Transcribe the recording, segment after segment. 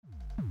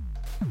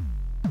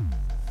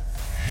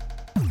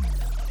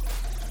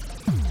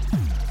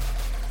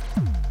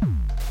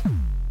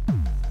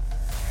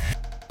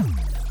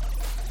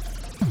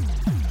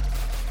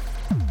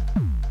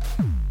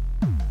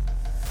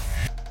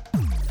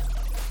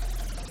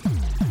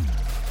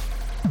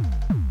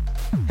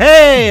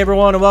Hey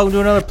everyone, and welcome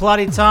to another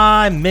Plotty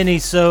Time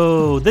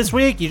mini-so. This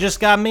week you just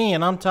got me,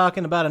 and I'm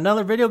talking about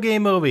another video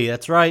game movie.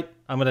 That's right,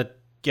 I'm gonna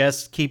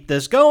keep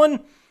this going.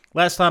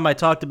 Last time I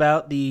talked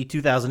about the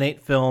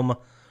 2008 film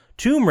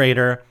Tomb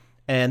Raider,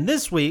 and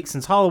this week,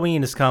 since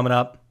Halloween is coming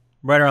up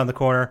right around the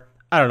corner,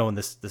 I don't know when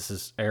this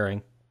is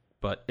airing,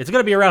 but it's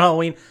gonna be around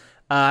Halloween.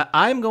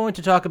 I'm going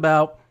to talk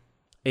about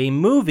a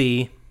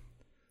movie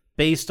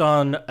based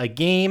on a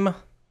game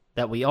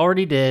that we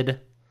already did.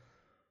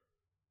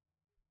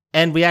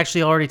 And we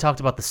actually already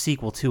talked about the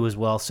sequel, too, as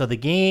well. So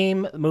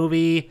the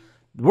movie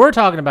we're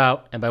talking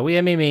about, and by we,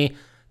 I mean me,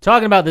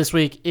 talking about this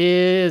week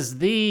is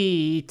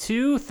the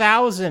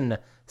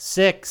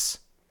 2006,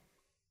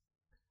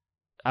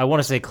 I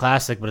want to say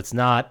classic, but it's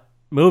not,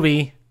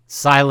 movie,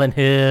 Silent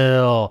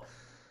Hill.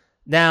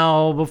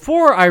 Now,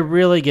 before I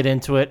really get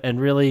into it and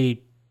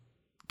really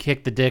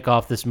kick the dick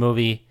off this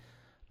movie,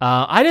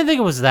 I didn't think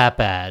it was that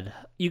bad.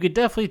 You could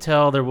definitely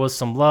tell there was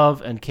some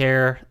love and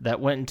care that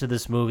went into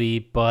this movie,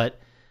 but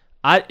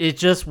it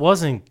just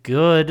wasn't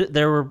good.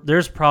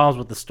 There's problems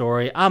with the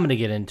story. I'm going to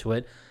get into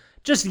it.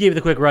 Just to give you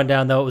the quick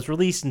rundown, though, it was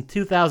released in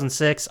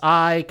 2006.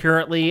 I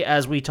currently,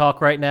 as we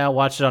talk right now,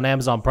 watched it on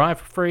Amazon Prime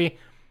for free.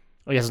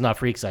 I guess it's not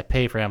free because I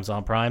pay for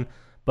Amazon Prime.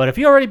 But if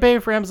you already pay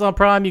for Amazon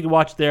Prime, you can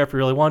watch it there if you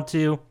really want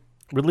to.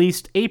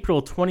 Released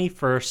April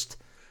 21st,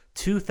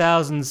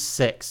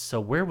 2006.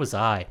 So where was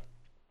I?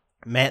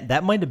 Man,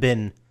 that might have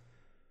been...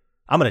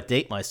 I'm going to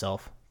date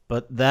myself.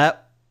 But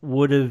that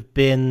would have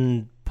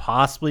been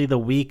possibly the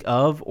week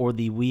of or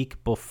the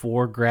week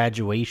before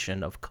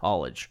graduation of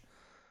college.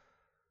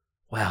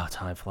 Wow,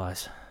 time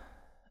flies.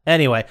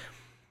 Anyway,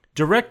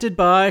 directed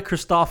by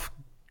Christoph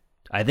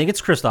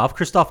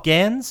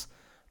Gans,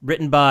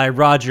 written by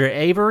Roger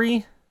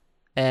Avery,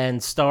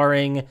 and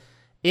starring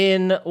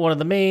in one of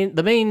the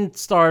main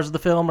stars of the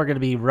film are going to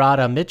be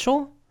Radha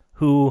Mitchell,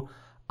 who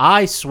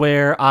I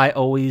swear I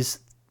always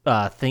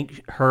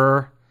think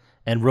her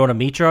and Rona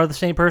Mitra are the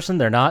same person.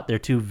 They're not. They're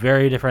two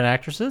very different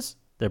actresses.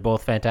 They're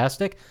both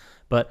fantastic.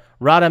 But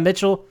Radha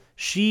Mitchell,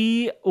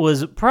 she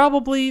was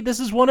probably, this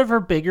is one of her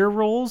bigger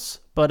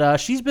roles, but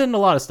she's been in a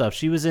lot of stuff.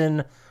 She was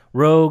in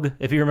Rogue,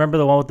 if you remember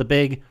the one with the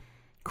big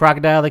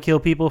crocodile that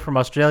killed people from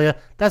Australia.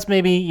 That's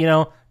maybe,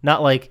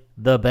 not like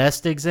the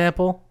best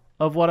example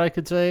of what I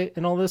could say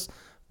in all this.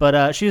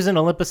 But she was in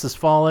Olympus Has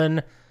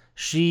Fallen.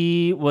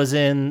 She was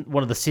in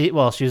she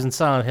was in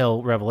Silent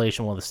Hill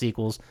Revelation, one of the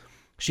sequels.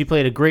 She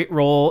played a great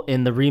role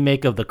in the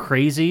remake of The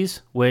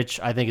Crazies, which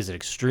I think is an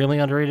extremely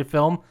underrated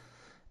film.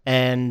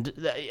 And,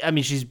 I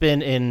mean, she's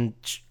been in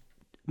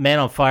Man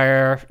on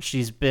Fire.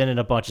 She's been in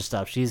a bunch of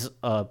stuff. She's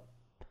a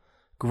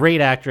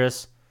great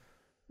actress.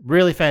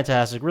 Really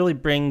fantastic. Really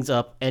brings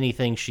up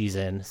anything she's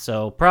in.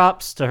 So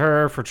props to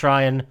her for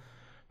trying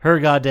her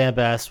goddamn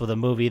best with a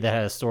movie that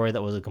had a story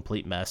that was a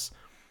complete mess.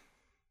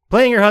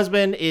 Playing her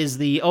husband is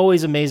the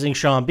always amazing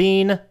Sean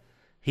Bean.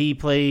 He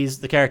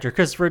plays the character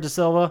Christopher Da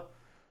Silva.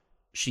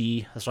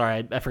 I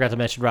forgot to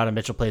mention Radha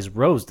Mitchell plays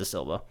Rose Da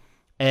Silva.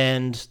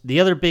 And the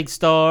other big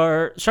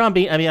star, Sean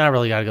Bean, I mean, I don't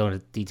really got to go into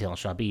detail on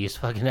Sean Bean. He's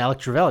fucking Alec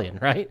Trevelyan,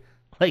 right?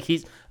 Like,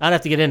 I don't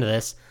have to get into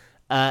this.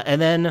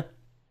 And then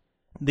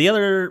the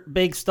other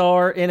big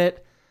star in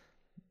it,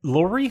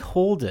 Laurie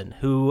Holden,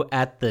 who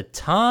at the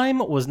time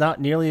was not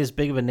nearly as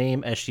big of a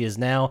name as she is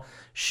now.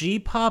 She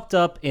popped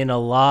up in a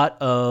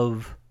lot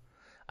of,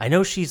 I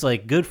know she's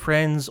like good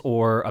friends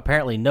or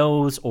apparently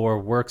knows or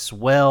works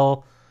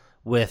well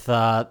with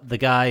the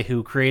guy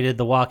who created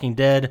The Walking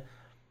Dead,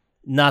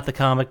 not the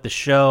comic, the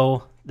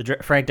show,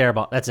 Frank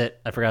Darabont. That's it.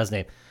 I forgot his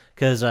name.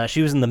 Because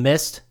she was in The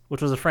Mist,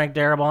 which was a Frank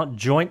Darabont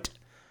joint.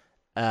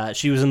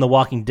 She was in The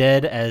Walking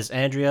Dead as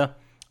Andrea.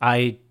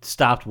 I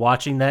stopped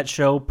watching that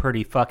show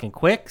pretty fucking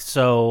quick,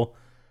 so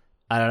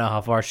I don't know how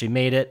far she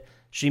made it.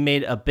 She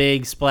made a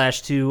big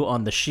splash, too,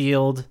 on The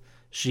Shield.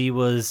 She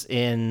was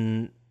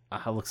in,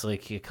 looks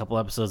like a couple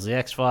episodes of The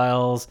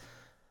X-Files.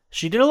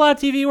 She did a lot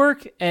of TV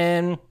work,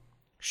 and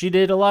she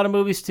did a lot of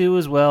movies, too,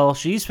 as well.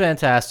 She's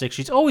fantastic.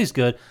 She's always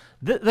good.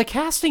 The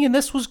casting in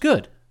this was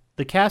good.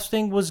 The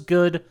casting was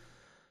good.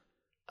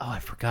 Oh, I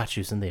forgot she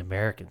was in The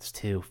Americans,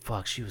 too.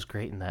 Fuck, she was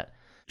great in that.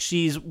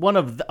 She's one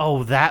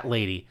of that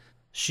lady.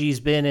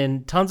 She's been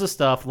in tons of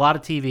stuff, a lot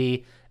of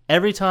TV.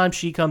 Every time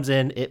she comes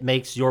in, it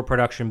makes your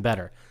production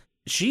better.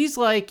 She's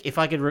like, if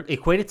I could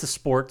equate it to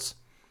sports,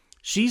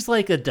 she's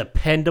like a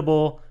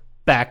dependable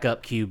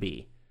backup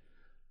QB.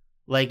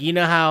 Like, you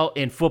know how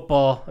in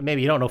football,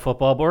 maybe you don't know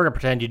football, but we're going to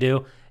pretend you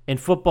do. In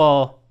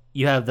football,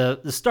 you have the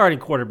starting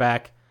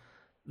quarterback,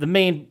 the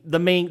man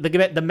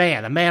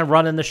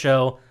running the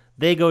show.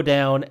 They go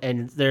down,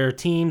 and there are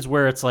teams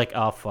where it's like,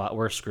 oh, fuck,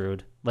 we're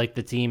screwed. Like,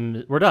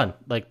 we're done.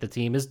 Like, the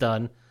team is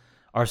done.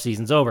 Our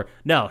season's over.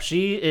 No,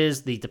 she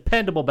is the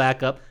dependable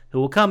backup who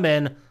will come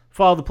in,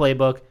 follow the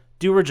playbook,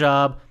 do her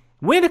job,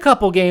 win a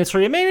couple games for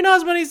you. Maybe not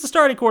as many as the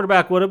starting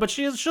quarterback would have, but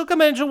she'll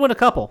come in and she'll win a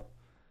couple.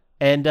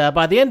 And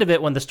by the end of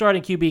it, when the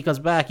starting QB comes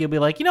back, you'll be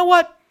like, you know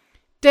what?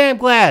 Damn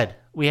glad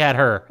we had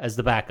her as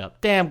the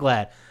backup. Damn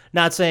glad.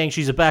 Not saying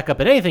she's a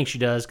backup at anything she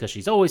does, because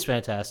she's always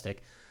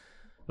fantastic.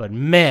 But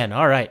man,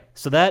 all right.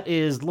 So that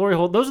is Laurie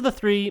Holt. Those are the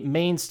three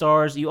main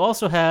stars. You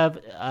also have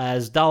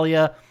as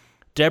Dahlia,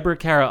 Deborah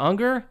Kara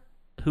Unger,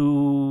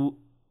 who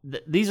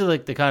these are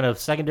like the kind of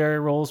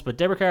secondary roles. But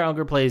Deborah Kara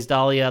Unger plays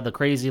Dahlia, the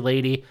crazy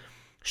lady.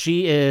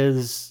 She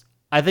is.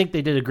 I think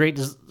they did a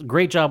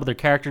great job with her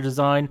character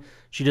design.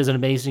 She does an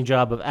amazing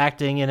job of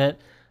acting in it.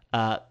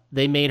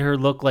 They made her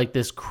look like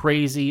this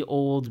crazy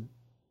old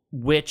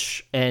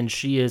witch, and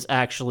she is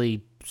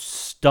actually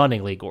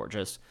stunningly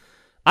gorgeous.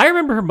 I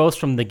remember her most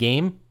from the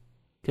game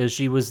because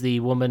she was the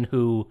woman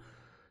who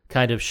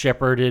kind of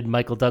shepherded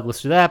Michael Douglas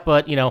through that.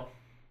 But, you know,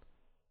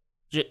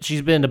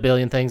 she's been in a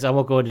billion things. I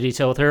won't go into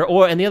detail with her.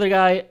 And the other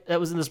guy that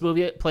was in this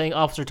movie playing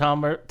Officer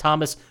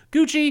Thomas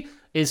Gucci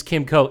is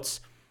Kim Coates,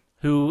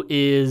 who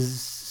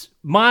is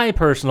my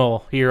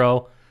personal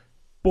hero,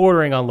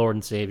 bordering on Lord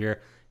and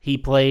Savior. He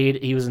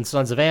was in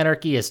Sons of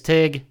Anarchy as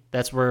Tig.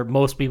 That's where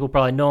most people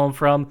probably know him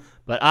from.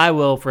 But I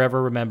will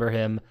forever remember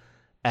him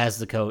as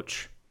the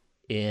coach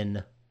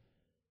in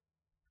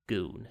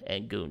Goon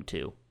and Goon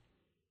 2.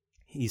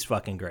 He's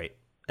fucking great.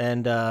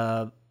 And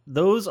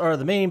those are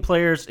the main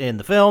players in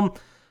the film.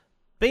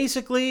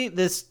 Basically,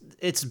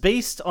 it's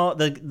based on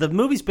the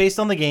movie's based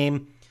on the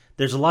game.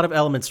 There's a lot of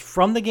elements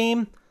from the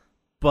game,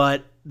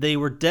 but they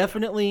were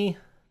definitely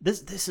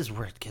this is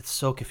where it gets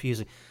so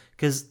confusing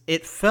because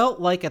it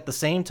felt like at the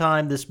same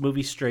time this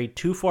movie strayed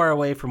too far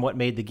away from what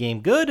made the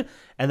game good,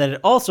 and then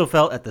it also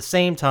felt at the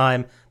same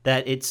time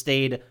that it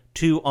stayed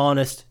too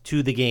honest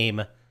to the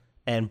game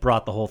and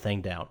brought the whole thing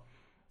down.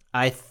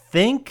 I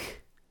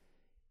think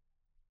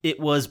it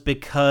was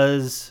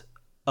because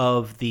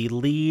of the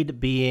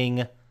lead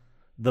being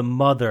the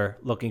mother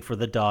looking for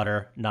the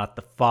daughter, not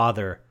the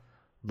father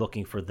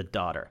looking for the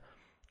daughter.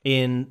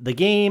 In the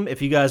game,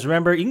 if you guys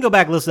remember, you can go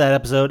back and listen to that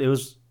episode. It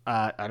was,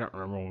 I don't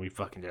remember when we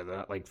fucking did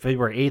that, like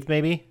February 8th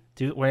maybe,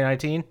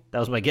 2019. That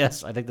was my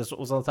guess. I think this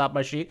was on the top of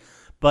my sheet.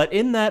 But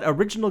in that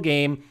original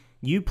game,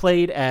 you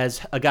played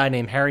as a guy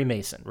named Harry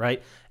Mason,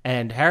 right?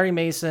 And Harry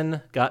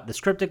Mason got this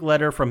cryptic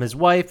letter from his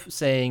wife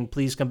saying,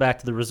 please come back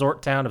to the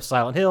resort town of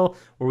Silent Hill,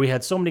 where we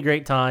had so many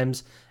great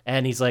times.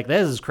 And he's like,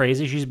 this is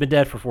crazy. She's been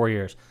dead for 4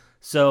 years.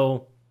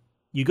 So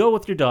you go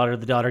with your daughter.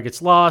 The daughter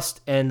gets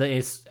lost. And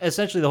it's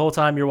essentially the whole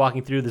time you're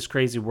walking through this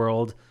crazy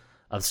world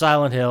of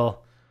Silent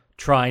Hill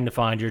trying to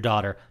find your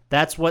daughter.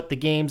 That's what the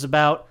game's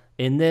about.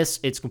 In this,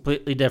 it's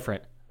completely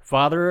different.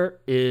 Father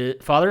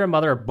and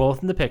mother are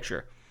both in the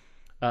picture.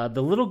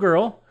 The little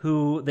girl,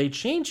 who they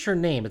changed her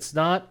name. It's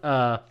not,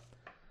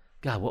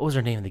 God, what was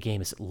her name in the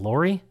game? Is it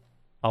Lori?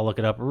 I'll look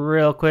it up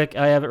real quick.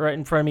 I have it right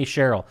in front of me.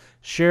 Cheryl.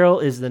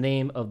 Cheryl is the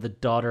name of the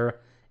daughter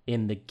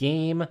in the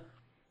game.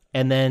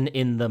 And then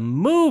in the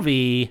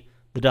movie,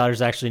 the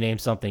daughter's actually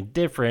named something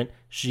different.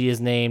 She is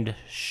named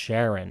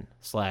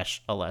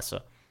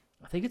Sharon/Alessa.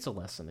 I think it's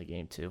Alessa in the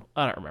game too.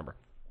 I don't remember.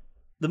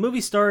 The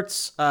movie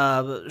starts,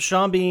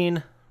 Sean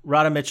Bean,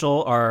 Radha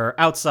Mitchell are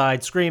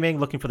outside screaming,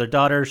 looking for their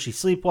daughter. She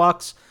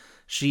sleepwalks.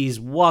 She's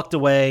walked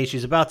away.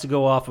 She's about to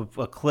go off of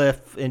a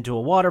cliff into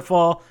a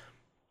waterfall,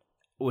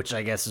 which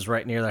I guess is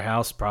right near their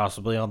house,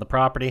 possibly on the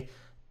property.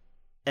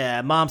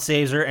 Mom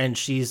saves her, and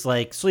she's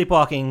like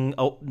sleepwalking,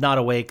 not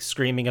awake,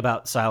 screaming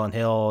about Silent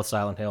Hill,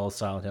 Silent Hill,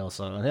 Silent Hill,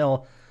 Silent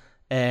Hill.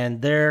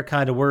 And they're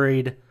kind of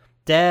worried.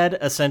 Dad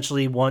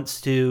essentially wants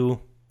to...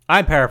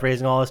 I'm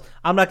paraphrasing all this.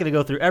 I'm not going to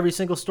go through every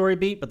single story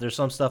beat, but there's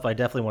some stuff I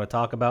definitely want to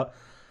talk about.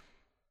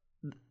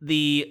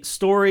 The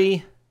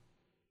story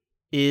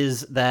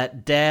is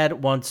that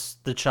Dad wants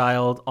the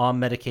child on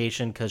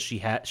medication because she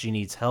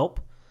needs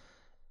help.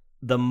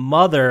 The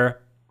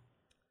mother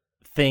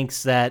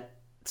thinks that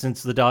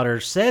since the daughter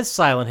says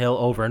Silent Hill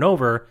over and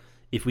over,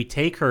 if we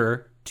take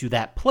her to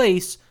that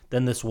place,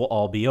 then this will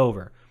all be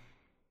over.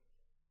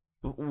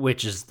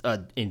 Which is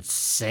an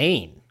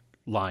insane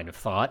line of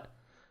thought.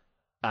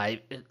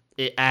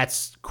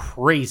 That's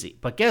crazy.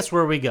 But guess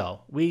where we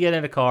go? We get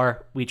in a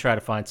car. We try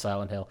to find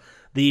Silent Hill.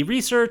 The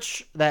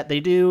research that they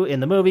do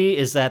in the movie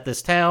is that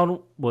this town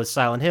was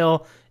Silent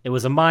Hill. It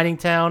was a mining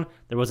town.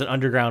 There was an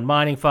underground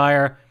mining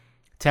fire.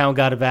 Town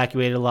got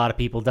evacuated. A lot of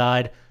people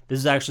died. This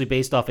is actually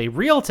based off a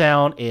real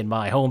town in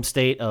my home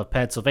state of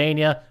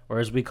Pennsylvania, or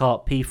as we call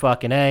it,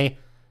 P-fucking-A.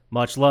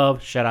 Much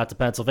love. Shout out to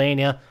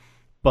Pennsylvania.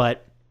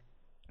 But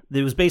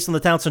it was based on the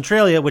town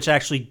Centralia, which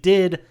actually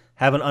did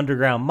have an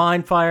underground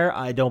mine fire.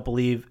 I don't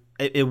believe...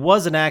 It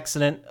was an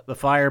accident. The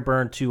fire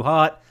burned too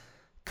hot,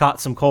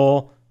 caught some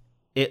coal.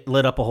 It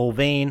lit up a whole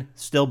vein,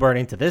 still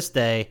burning to this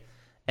day.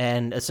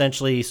 And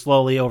essentially,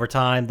 slowly over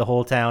time, the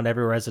whole town,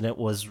 every resident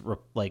was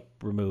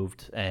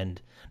removed. And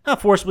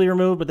not forcibly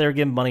removed, but they were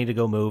given money to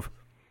go move.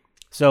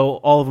 So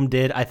all of them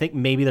did. I think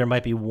maybe there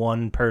might be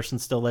one person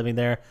still living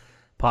there.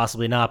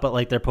 Possibly not,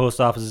 but their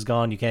post office is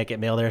gone. You can't get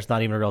mail there. It's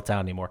not even a real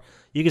town anymore.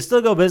 You can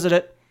still go visit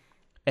it.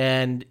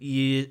 And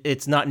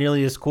it's not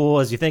nearly as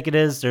cool as you think it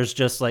is. There's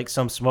just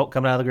some smoke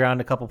coming out of the ground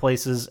in a couple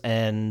places,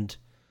 and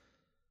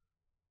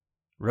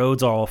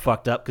roads are all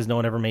fucked up because no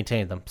one ever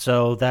maintained them.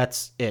 So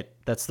that's it.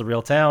 That's the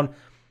real town.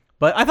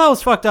 But I thought it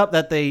was fucked up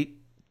that they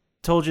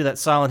told you that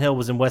Silent Hill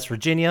was in West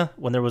Virginia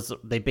when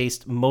they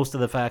based most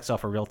of the facts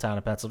off a real town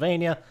in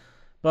Pennsylvania.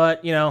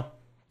 But,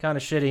 kind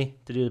of shitty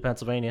to do to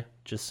Pennsylvania.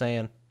 Just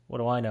saying. What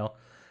do I know?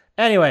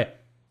 Anyway,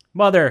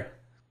 mother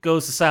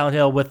goes to Silent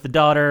Hill with the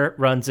daughter,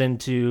 runs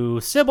into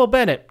Sybil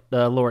Bennett,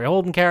 the Laurie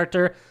Holden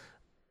character.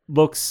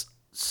 Looks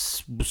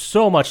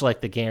so much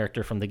like the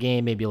character from the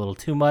game, maybe a little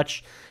too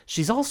much.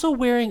 She's also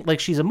wearing,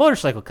 she's a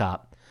motorcycle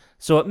cop.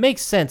 So it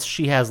makes sense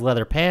she has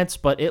leather pants,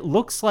 but it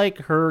looks like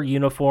her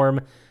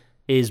uniform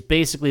is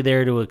basically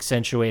there to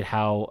accentuate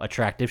how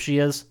attractive she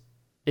is.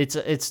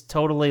 It's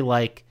totally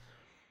like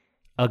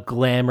a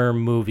glamour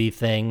movie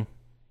thing.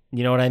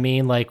 You know what I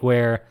mean? Like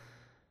where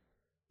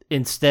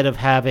instead of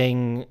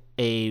having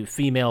a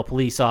female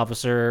police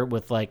officer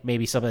with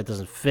maybe something that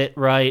doesn't fit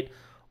right,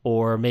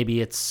 or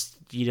maybe it's,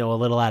 a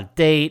little out of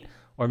date,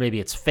 or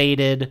maybe it's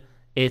faded,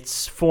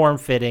 it's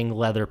form-fitting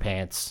leather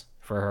pants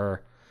for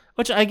her.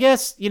 Which I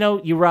guess,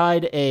 you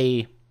ride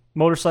a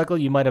motorcycle,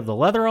 you might have the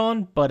leather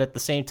on, but at the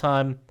same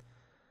time,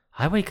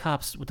 highway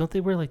cops, don't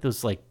they wear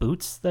those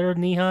boots that are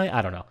knee-high?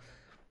 I don't know.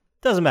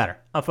 Doesn't matter.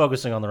 I'm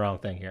focusing on the wrong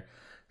thing here.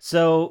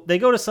 So they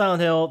go to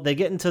Silent Hill. They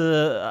get into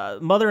the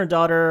mother and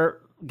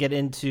daughter get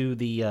into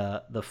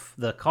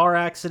the car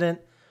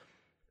accident.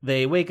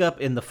 They wake up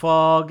in the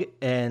fog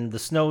and the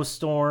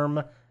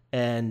snowstorm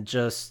and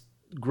just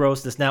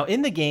grossness. Now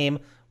in the game,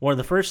 one of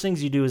the first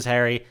things you do as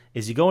Harry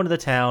is you go into the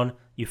town,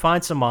 you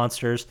find some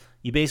monsters,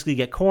 you basically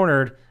get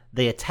cornered,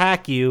 they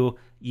attack you,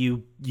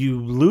 you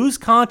lose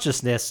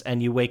consciousness,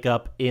 and you wake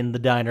up in the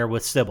diner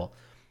with Sybil.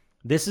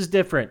 This is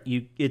different.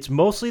 It's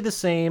mostly the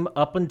same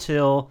up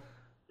until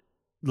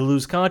the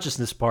lose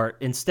consciousness part.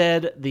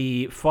 Instead,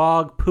 the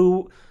fog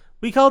poo,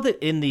 we called it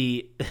in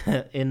the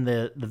in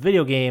the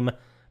video game.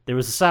 There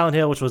was a Silent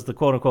Hill, which was the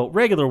quote-unquote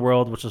regular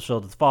world, which was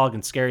filled with fog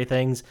and scary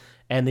things,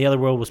 and the other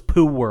world was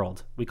Pooh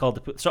World. We called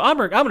it Pooh. So I'm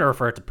going to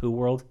refer it to Pooh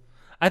World.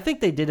 I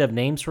think they did have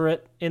names for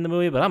it in the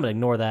movie, but I'm going to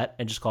ignore that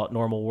and just call it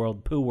Normal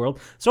World, Pooh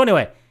World. So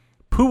anyway,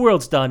 Pooh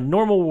World's done.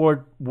 Normal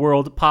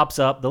World pops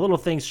up. The little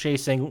thing's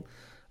chasing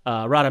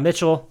Radha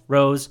Mitchell,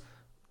 Rose.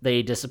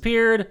 They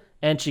disappeared,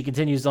 and she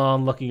continues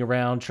on looking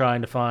around,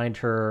 trying to find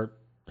her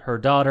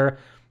daughter.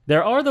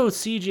 There are those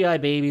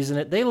CGI babies in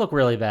it. They look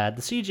really bad.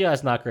 The CGI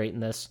is not great in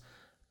this.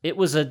 It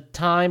was a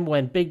time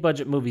when big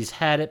budget movies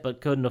had it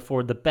but couldn't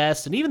afford the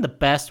best, and even the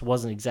best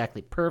wasn't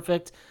exactly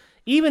perfect.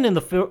 Even in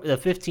the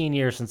 14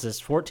 years since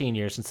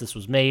this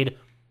was made,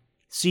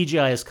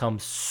 CGI has come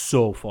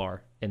so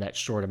far in that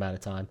short amount of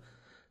time.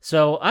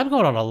 So I'm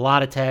going on a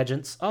lot of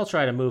tangents. I'll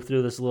try to move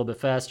through this a little bit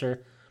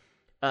faster.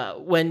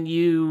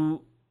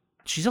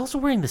 She's also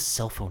wearing this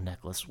cell phone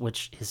necklace,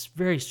 which is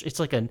it's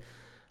like a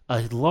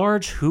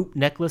large hoop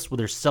necklace with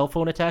her cell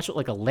phone attached to it,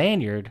 like a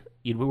lanyard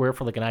you'd wear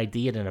for an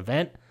ID at an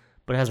event,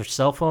 but it has her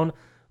cell phone,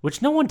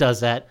 which no one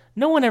does that.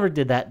 No one ever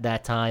did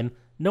that time.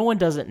 No one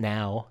does it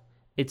now.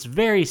 It's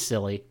very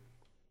silly.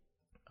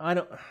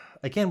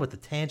 Again, with the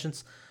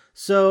tangents.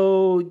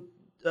 So,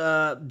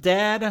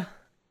 Dad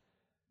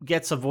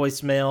gets a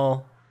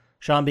voicemail.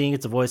 Sean Bean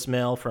gets a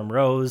voicemail from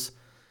Rose.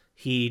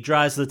 He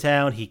drives to the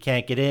town. He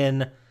can't get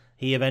in.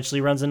 He eventually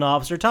runs into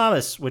Officer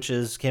Thomas, which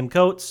is Kim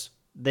Coates.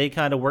 They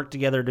kind of work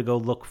together to go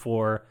look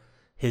for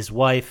his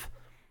wife.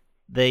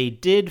 They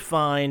did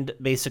find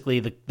basically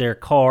their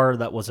car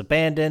that was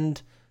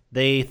abandoned.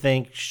 They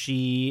think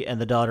she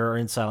and the daughter are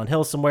in Silent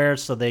Hill somewhere,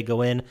 so they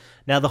go in.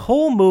 Now, the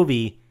whole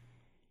movie,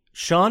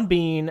 Sean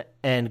Bean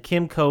and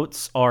Kim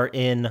Coates are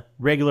in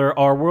regular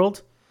our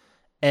world,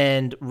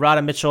 and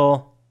Radha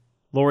Mitchell,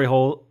 Laurie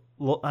Holt,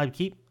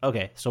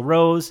 so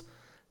Rose,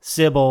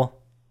 Sybil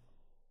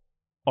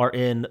are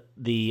in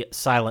the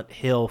Silent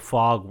Hill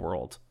fog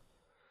world.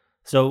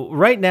 So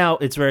right now,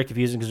 it's very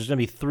confusing because there's going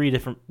to be 3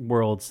 different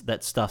worlds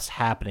that stuff's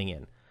happening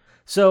in.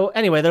 So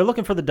anyway, they're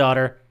looking for the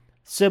daughter.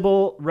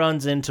 Sybil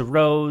runs into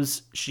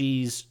Rose.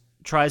 She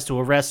tries to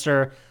arrest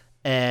her,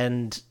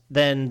 and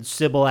then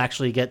Sybil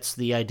actually gets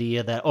the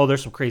idea that,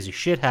 there's some crazy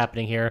shit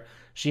happening here.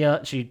 She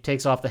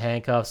takes off the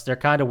handcuffs. They're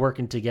kind of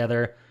working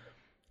together.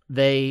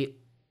 They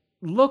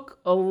look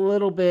a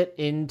little bit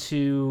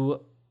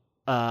into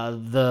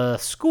the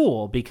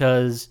school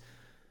because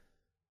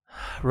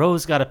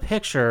Rose got a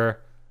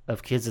picture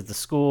of kids at the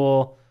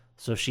school,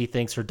 so she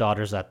thinks her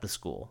daughter's at the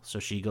school. So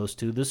she goes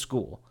to the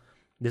school.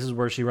 This is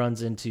where she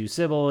runs into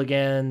Sybil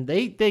again.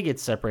 They get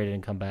separated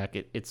and come back.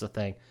 It's a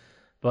thing.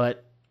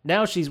 But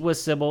now she's with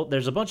Sybil.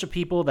 There's a bunch of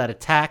people that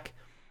attack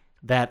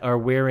that are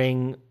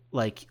wearing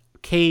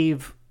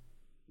cave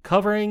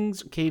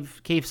coverings,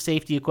 cave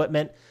safety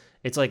equipment.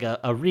 It's like a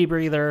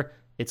rebreather.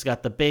 It's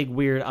got the big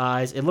weird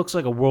eyes. It looks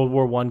like a World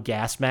War I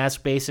gas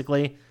mask,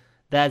 basically.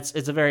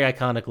 It's a very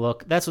iconic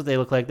look. That's what they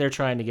look like. They're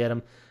trying to get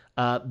him.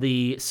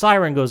 The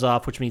siren goes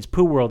off, which means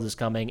Pooh World is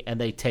coming, and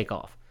they take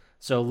off.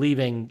 So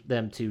leaving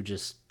them to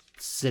just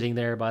sitting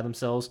there by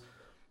themselves.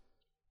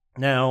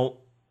 Now,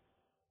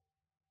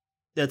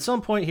 at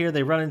some point here,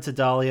 they run into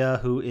Dahlia,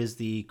 who is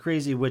the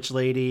crazy witch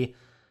lady,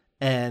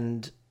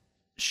 and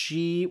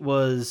she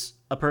was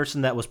a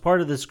person that was part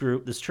of this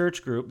group, this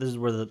church group. This is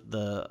where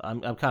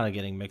I'm kind of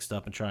getting mixed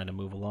up and trying to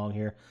move along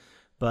here.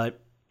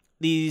 But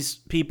these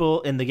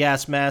people in the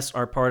gas mask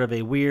are part of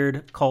a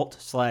weird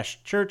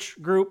cult/church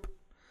group.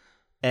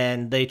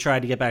 and they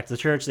tried to get back to the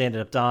church. They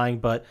ended up dying,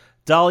 but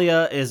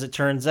Dahlia, as it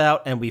turns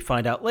out, and we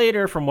find out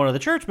later from one of the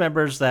church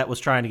members that was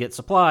trying to get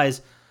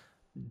supplies,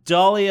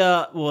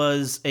 Dahlia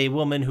was a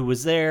woman who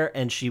was there,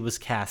 and she was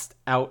cast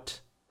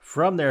out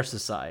from their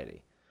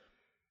society.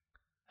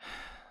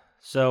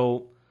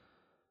 So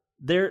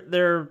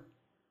there's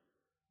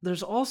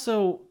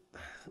also,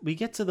 we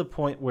get to the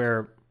point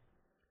where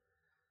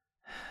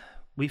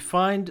we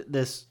find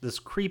this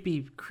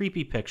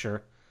creepy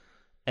picture,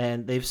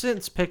 and they've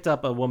since picked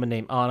up a woman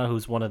named Anna,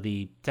 who's one of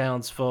the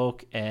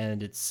townsfolk,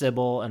 and it's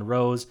Sybil and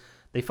Rose.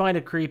 They find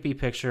a creepy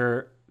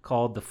picture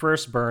called The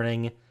First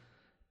Burning,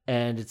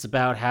 and it's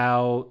about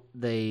how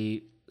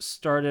they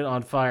started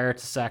on fire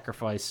to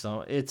sacrifice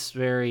some. It's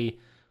very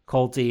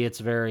culty, it's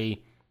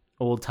very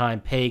old-time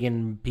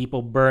pagan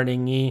people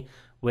burning-y,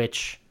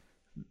 which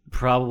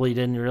probably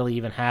didn't really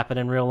even happen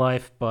in real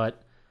life,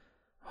 but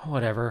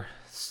whatever.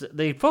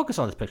 They focus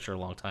on this picture a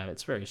long time.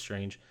 It's very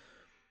strange.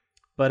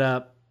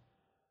 But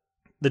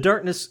the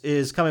darkness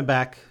is coming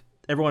back.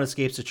 Everyone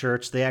escapes the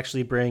church. They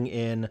actually bring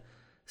in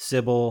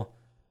Sybil,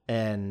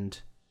 and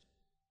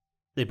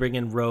they bring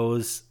in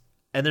Rose.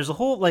 And there's a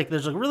whole,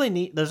 there's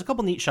a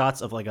couple neat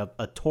shots of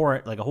a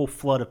torrent, a whole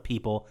flood of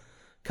people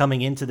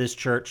coming into this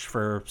church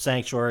for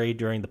sanctuary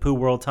during the Pooh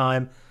World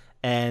time,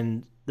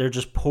 and they're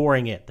just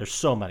pouring in. There's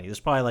so many.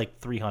 There's probably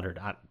 300.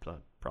 I'm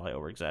probably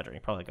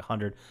over-exaggerating, probably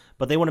 100.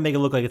 But they want to make it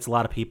look like it's a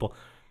lot of people.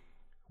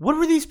 What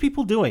were these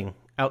people doing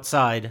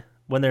outside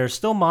when there's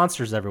still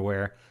monsters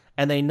everywhere?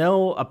 And they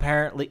know,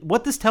 apparently,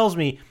 what this tells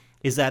me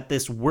is that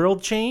this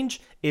world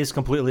change is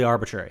completely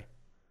arbitrary.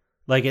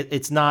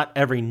 It's not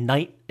every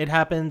night it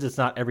happens. It's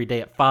not every day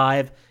at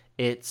 5.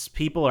 It's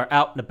people are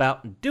out and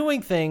about and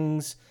doing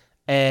things,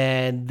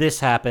 and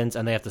this happens,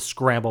 and they have to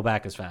scramble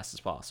back as fast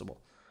as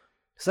possible.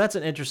 So that's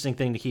an interesting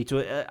thing to keep to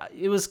it.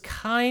 It was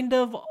kind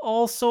of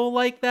also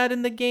like that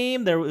in the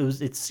game.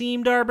 It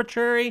seemed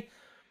arbitrary,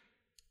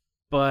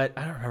 but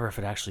I don't remember if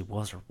it actually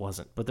was or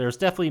wasn't. But there's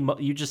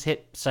definitely, you just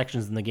hit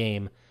sections in the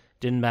game.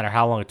 Didn't matter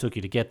how long it took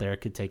you to get there.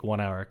 It could take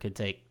 1 hour. It could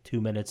take 2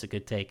 minutes. It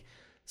could take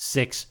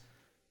 6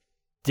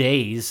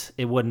 days.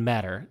 It wouldn't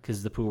matter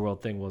because the Pooh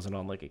World thing wasn't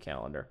on a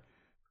calendar.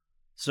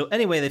 So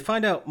anyway, they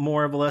find out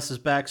more of Alessa's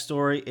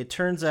backstory. It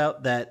turns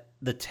out that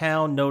the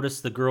town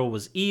noticed the girl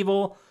was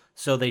evil,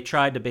 so they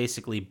tried to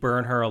basically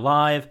burn her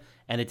alive,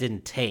 and it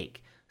didn't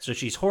take. So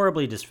she's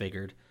horribly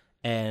disfigured,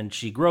 and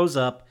she grows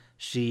up.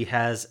 She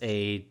has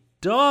a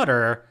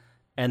daughter,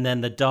 and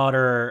then the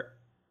daughter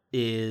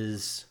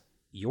is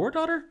your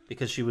daughter?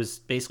 Because she was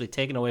basically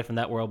taken away from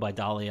that world by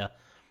Dahlia,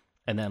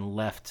 and then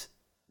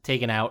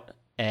taken out,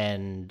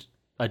 and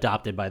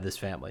adopted by this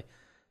family.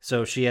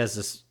 So she has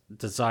this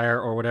desire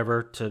or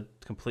whatever to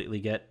completely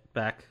get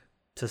back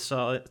to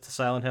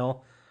Silent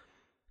Hill.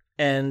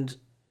 And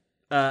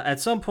at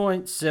some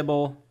point,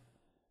 Sybil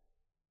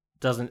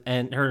doesn't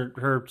end,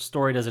 her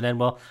story doesn't end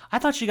well. I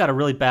thought she got a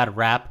really bad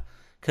rap,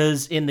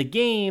 because in the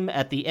game,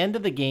 at the end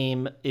of the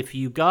game, if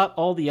you got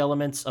all the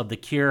elements of the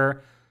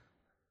cure,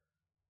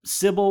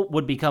 Sybil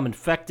would become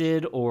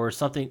infected, or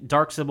something,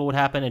 Dark Sybil would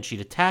happen, and she'd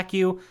attack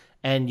you,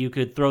 and you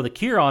could throw the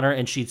cure on her,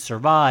 and she'd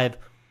survive.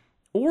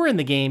 Or in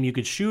the game, you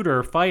could shoot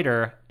her, fight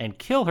her, and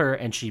kill her,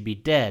 and she'd be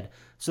dead.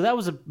 So that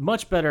was a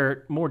much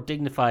better, more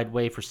dignified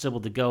way for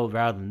Sybil to go,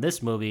 rather than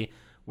this movie,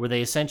 where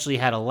they essentially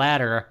had a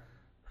ladder,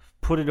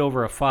 put it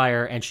over a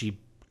fire, and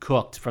she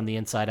cooked from the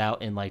inside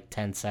out in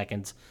 10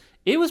 seconds.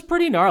 It was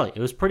pretty gnarly.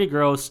 It was pretty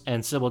gross,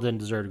 and Sybil didn't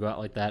deserve to go out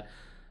like that.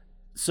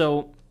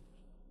 So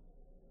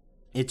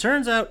it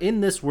turns out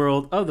in this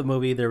world of the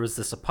movie, there was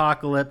this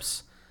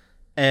apocalypse,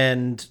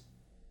 and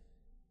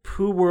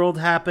Pooh World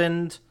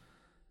happened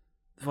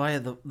via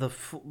the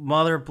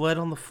mother bled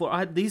on the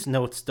floor. These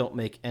notes don't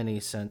make any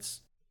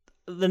sense.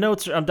 The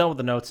notes, I'm done with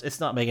the notes.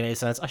 It's not making any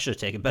sense. I should have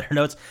taken better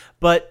notes.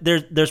 But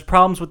there's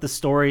problems with the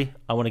story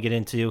I want to get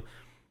into.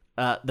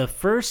 The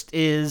first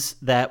is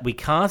that we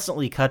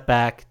constantly cut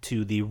back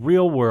to the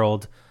real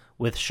world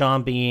with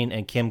Sean Bean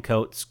and Kim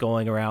Coates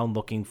going around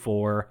looking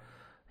for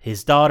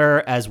his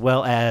daughter, as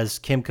well as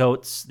Kim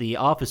Coates, the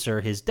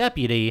officer, his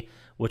deputy,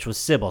 which was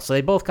Sybil. So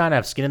they both kind of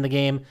have skin in the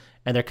game,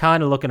 and they're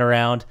kind of looking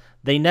around.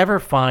 They never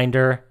find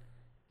her,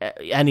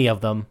 any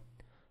of them.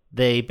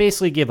 They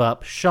basically give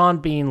up. Sean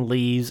Bean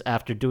leaves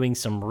after doing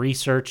some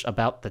research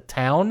about the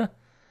town,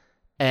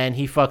 and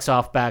he fucks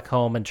off back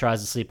home and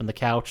tries to sleep on the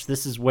couch.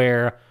 This is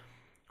where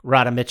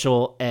Radha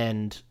Mitchell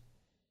and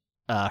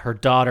her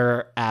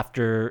daughter,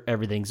 after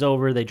everything's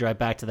over, they drive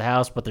back to the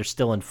house, but they're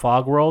still in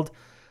Fog World,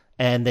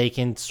 and they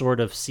can sort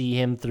of see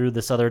him through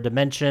this other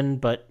dimension,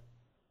 but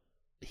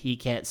he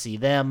can't see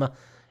them.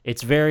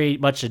 It's very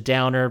much a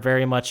downer,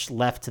 very much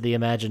left to the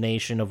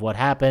imagination of what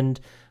happened,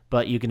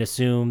 but you can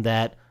assume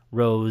that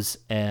Rose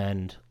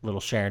and little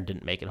Sharon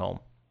didn't make it home.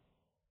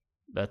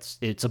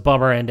 It's a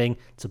bummer ending.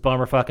 It's a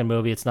bummer fucking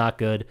movie. It's not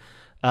good.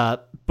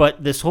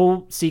 But this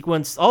whole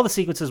sequence, all the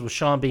sequences with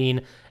Sean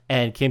Bean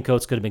and Kim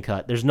Coates could have been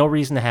cut. There's no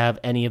reason to have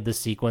any of this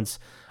sequence.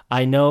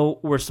 I know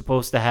we're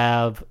supposed to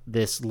have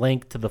this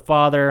link to the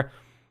father,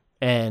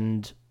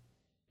 and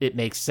It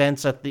makes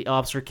sense that the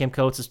officer Kim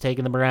Coates is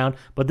taking them around,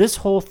 but this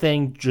whole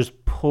thing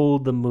just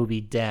pulled the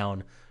movie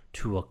down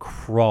to a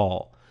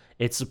crawl.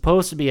 It's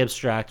supposed to be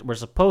abstract. We're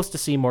supposed to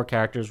see more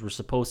characters. We're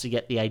supposed to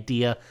get the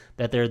idea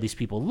that there are these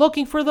people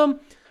looking for them,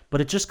 but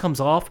it just comes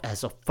off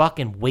as a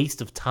fucking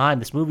waste of time.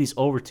 This movie's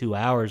over 2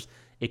 hours.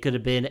 It could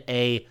have been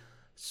a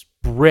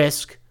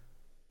brisk,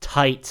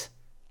 tight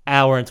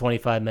hour and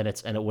 25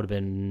 minutes, and it would have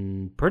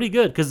been pretty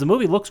good because the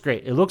movie looks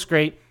great. It looks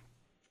great.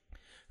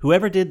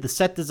 Whoever did the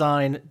set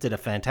design did a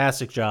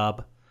fantastic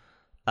job.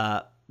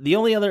 The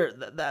only other...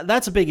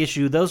 that's a big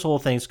issue. Those whole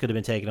things could have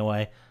been taken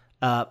away.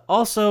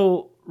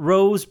 Also,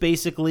 Rose,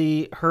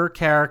 basically, her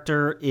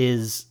character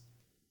is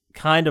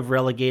kind of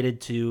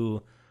relegated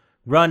to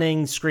running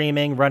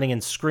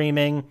and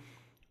screaming,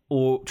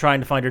 or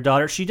trying to find her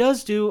daughter. She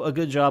does do a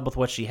good job with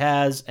what she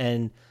has,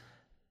 and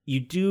you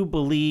do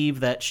believe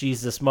that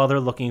she's this mother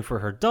looking for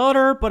her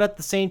daughter, but at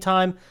the same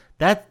time,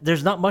 that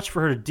there's not much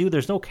for her to do.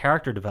 There's no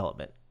character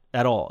development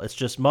at all. It's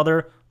just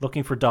mother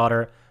looking for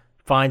daughter,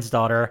 finds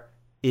daughter,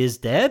 is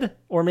dead,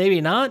 or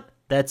maybe not.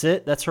 That's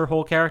it. That's her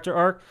whole character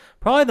arc.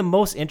 Probably the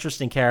most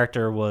interesting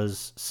character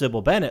was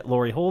Sybil Bennett,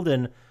 Laurie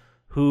Holden,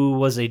 who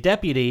was a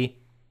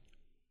deputy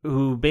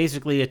who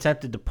basically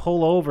attempted to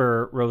pull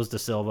over Rose Da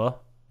Silva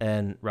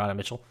and Radha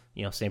Mitchell,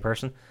 same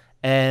person,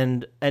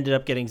 and ended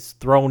up getting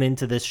thrown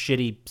into this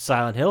shitty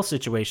Silent Hill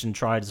situation,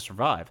 trying to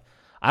survive.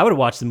 I would have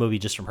watched the movie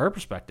just from her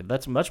perspective.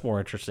 That's much more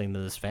interesting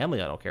than this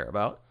family I don't care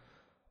about.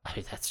 I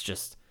mean,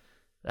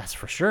 that's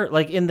for sure.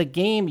 Like, in the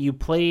game, you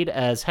played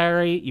as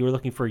Harry. You were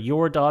looking for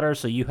your daughter,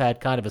 so you had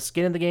kind of a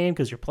skin in the game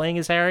because you're playing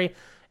as Harry.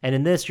 And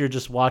in this, you're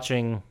just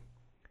watching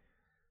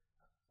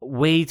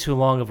way too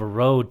long of a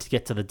road to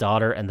get to the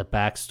daughter and the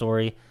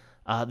backstory.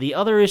 The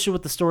other issue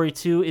with the story,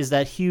 too, is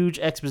that huge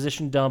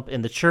exposition dump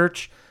in the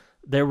church.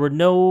 There were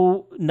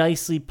no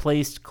nicely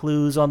placed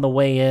clues on the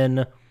way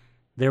in.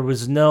 There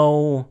was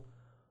no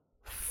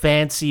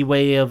fancy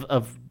way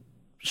of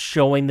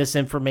showing this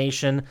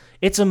information.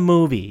 It's a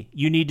movie.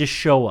 You need to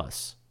show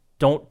us.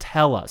 Don't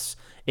tell us.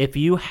 If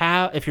your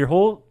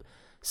whole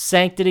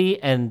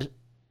sanctity and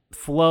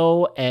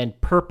flow and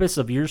purpose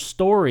of your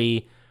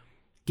story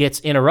gets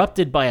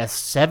interrupted by a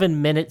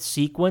 7-minute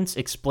sequence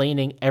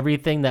explaining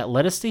everything that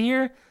led us to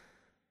here,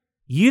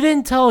 you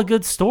didn't tell a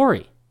good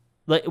story.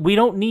 Like, we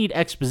don't need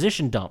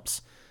exposition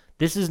dumps.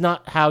 This is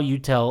not how you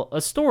tell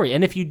a story.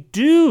 And if you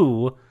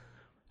do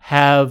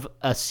have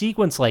a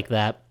sequence like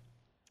that,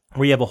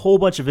 where you have a whole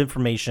bunch of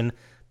information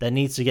that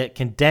needs to get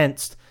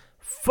condensed,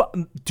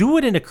 do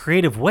it in a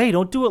creative way.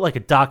 Don't do it like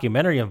a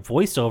documentary and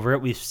voice over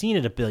it. We've seen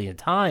it a billion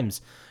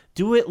times.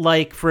 Do it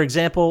like, for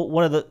example,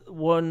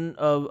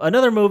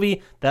 another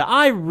movie that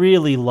I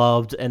really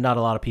loved and not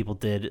a lot of people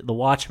did, the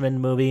Watchmen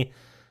movie.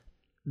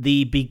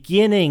 The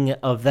beginning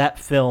of that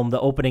film, the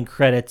opening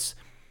credits,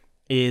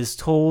 is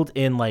told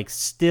in like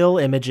still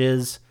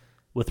images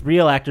with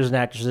real actors and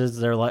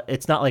actresses.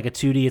 It's not like a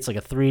 2D, it's like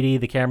a 3D.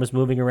 The camera's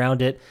moving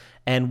around it.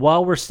 And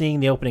while we're seeing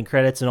the opening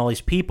credits and all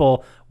these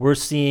people, we're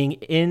seeing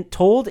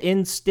told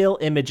in still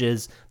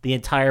images the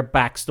entire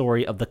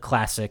backstory of the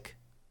classic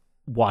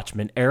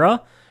Watchmen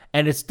era.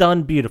 And it's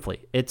done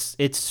beautifully. It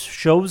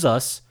shows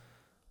us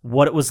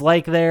what it was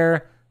like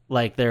there.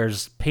 Like,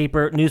 there's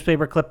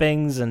newspaper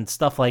clippings and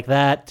stuff like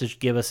that to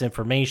give us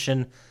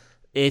information.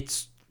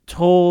 It's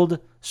told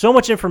so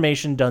much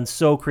information, done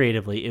so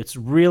creatively. It's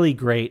really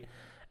great.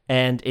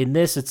 And in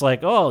this, it's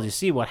like, oh, you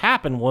see, what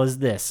happened was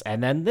this,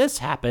 and then this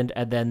happened,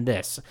 and then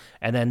this,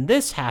 and then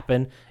this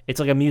happened. It's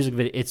like a music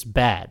video. It's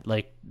bad.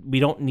 Like, we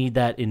don't need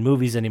that in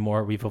movies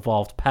anymore. We've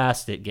evolved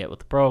past it. Get with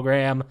the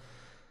program.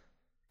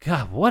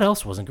 God, what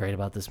else wasn't great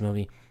about this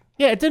movie?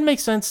 Yeah, it didn't make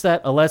sense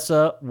that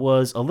Alessa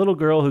was a little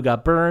girl who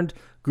got burned,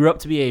 grew up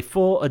to be a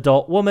full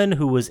adult woman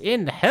who was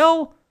in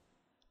hell,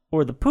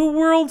 or the poo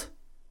world,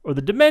 or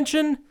the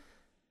dimension,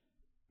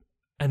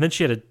 and then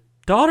she had a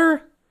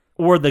daughter,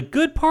 or the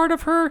good part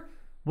of her.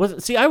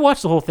 See, I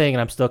watched the whole thing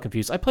and I'm still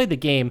confused. I played the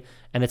game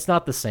and it's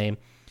not the same.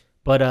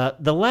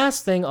 But the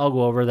last thing I'll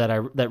go over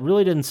that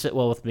really didn't sit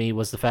well with me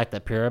was the fact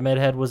that Pyramid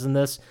Head was in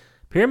this.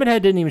 Pyramid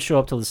Head didn't even show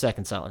up till the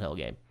second Silent Hill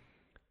game.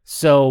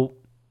 So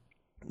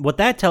what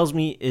that tells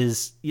me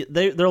is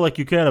they're like,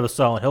 you can't have a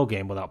Silent Hill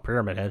game without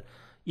Pyramid Head.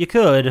 You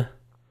could,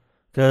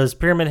 because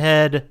Pyramid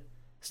Head,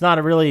 it's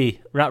not really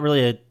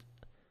a,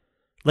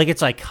 like,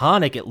 it's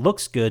iconic, it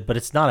looks good, but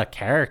it's not a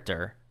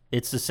character.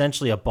 It's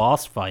essentially a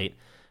boss fight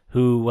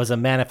who was a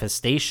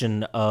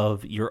manifestation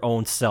of your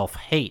own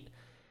self-hate.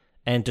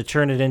 And to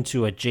turn it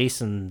into a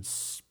Jason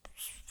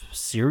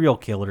serial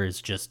killer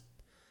is just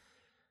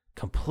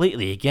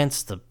completely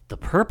against the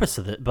purpose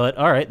of it. But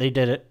all right, they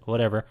did it.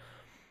 Whatever.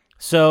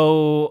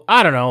 So,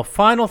 I don't know.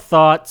 Final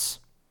thoughts.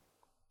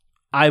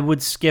 I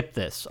would skip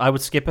this. I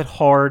would skip it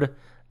hard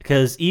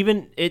because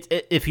even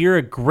if you're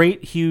a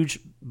great,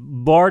 huge,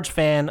 large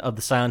fan of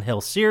the Silent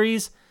Hill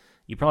series,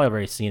 you probably have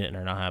already seen it and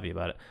are not happy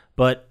about it.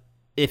 But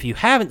if you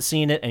haven't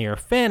seen it and you're a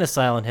fan of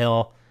Silent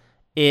Hill,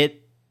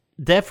 it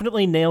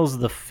definitely nails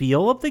the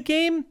feel of the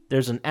game.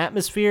 There's an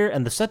atmosphere,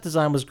 and the set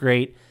design was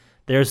great.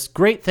 There's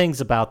great things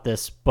about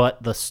this,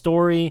 but the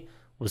story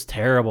was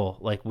terrible.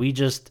 Like, we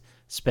just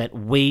spent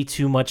way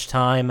too much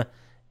time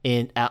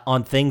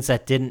on things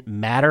that didn't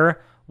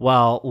matter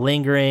while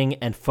lingering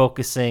and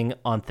focusing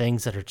on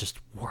things that are just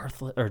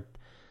worthless. Or,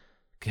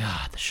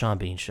 God, the Sean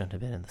Bean shouldn't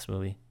have been in this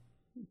movie.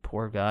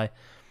 Poor guy.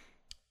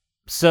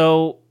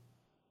 So,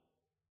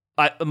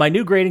 my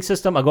new grading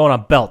system, I'm going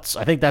on belts.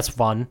 I think that's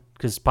fun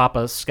because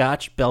Papa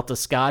Scotch, belt of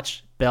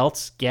Scotch,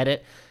 belts, get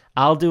it.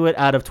 I'll do it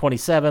out of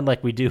 27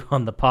 like we do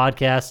on the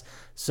podcast.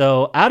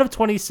 So out of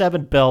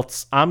 27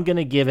 belts, I'm going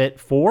to give it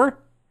 4,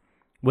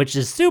 which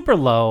is super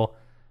low.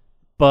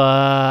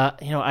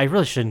 But, I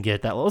really shouldn't get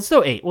it that low. Let's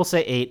do 8. We'll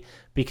say 8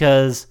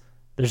 because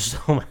there's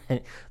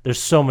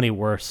so many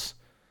worse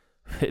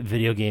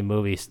video game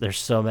movies. There's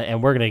so many.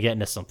 And we're going to get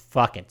into some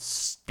fucking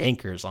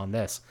stinkers on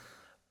this.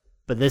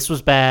 But this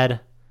was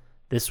bad.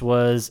 This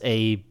was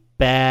a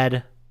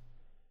bad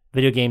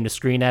video game to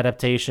screen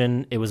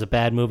adaptation. It was a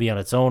bad movie on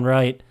its own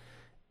right.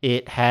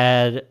 It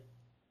had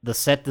the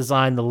set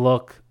design, the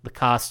look, the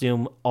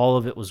costume, all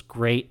of it was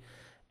great.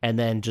 And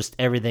then just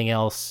everything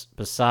else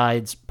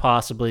besides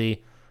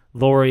possibly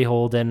Laurie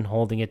Holden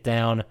holding it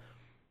down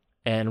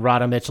and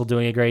Radha Mitchell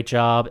doing a great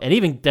job. And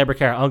even Deborah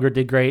Kara Unger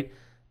did great.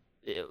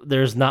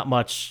 There's not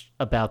much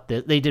about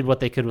this. They did what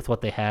they could with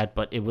what they had,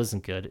 but it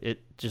wasn't good.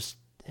 It was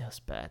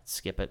bad.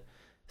 Skip it.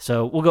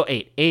 So we'll go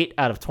 8. 8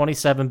 out of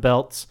 27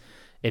 belts.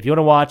 If you want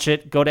to watch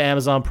it, go to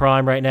Amazon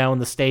Prime right now in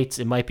the States.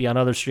 It might be on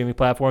other streaming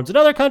platforms in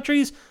other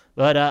countries,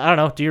 but I don't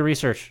know. Do your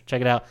research.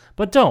 Check it out.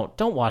 But don't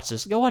watch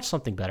this. Go watch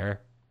something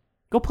better.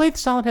 Go play the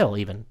Silent Hill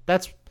even.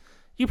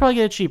 You probably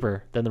get it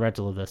cheaper than the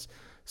rental of this.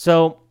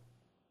 So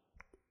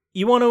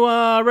you want to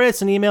write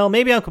us an email.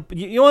 Maybe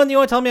you want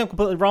to tell me I'm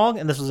completely wrong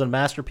and this was a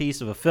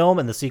masterpiece of a film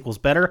and the sequel's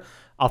better.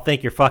 I'll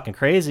think you're fucking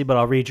crazy, but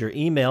I'll read your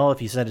email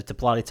if you send it to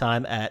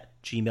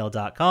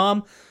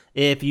plottytime@gmail.com.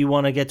 If you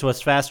want to get to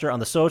us faster on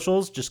the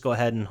socials, just go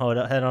ahead and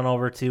head on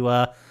over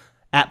to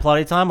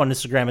 @plottytime on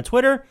Instagram and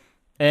Twitter.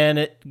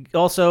 And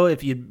also,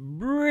 if you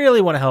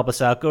really want to help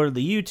us out, go to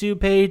the YouTube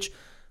page,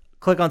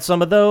 click on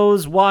some of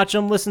those, watch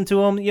them, listen to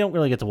them. You don't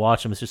really get to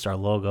watch them. It's just our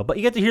logo. But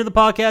you get to hear the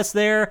podcast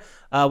there.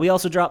 We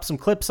also drop some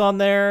clips on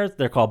there.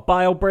 They're called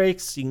bio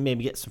breaks. You can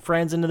maybe get some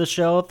friends into the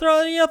show. Throw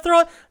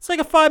it. It's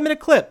like a 5-minute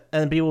clip.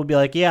 And people will be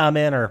like, yeah, I'm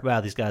in. Or,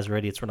 wow, these guys are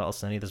idiots. We're not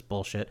listening to any of this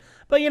bullshit.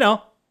 But,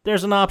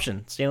 there's an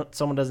option. So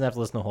someone doesn't have to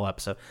listen to the whole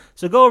episode.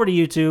 So go over to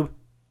YouTube,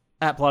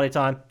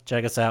 @plottytime.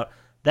 Check us out.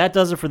 That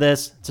does it for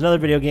this. It's another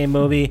video game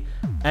movie.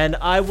 And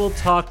I will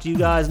talk to you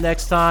guys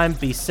next time.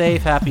 Be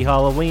safe. Happy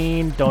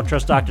Halloween. Don't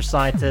trust Dr.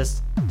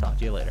 Scientist. Talk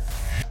to you later.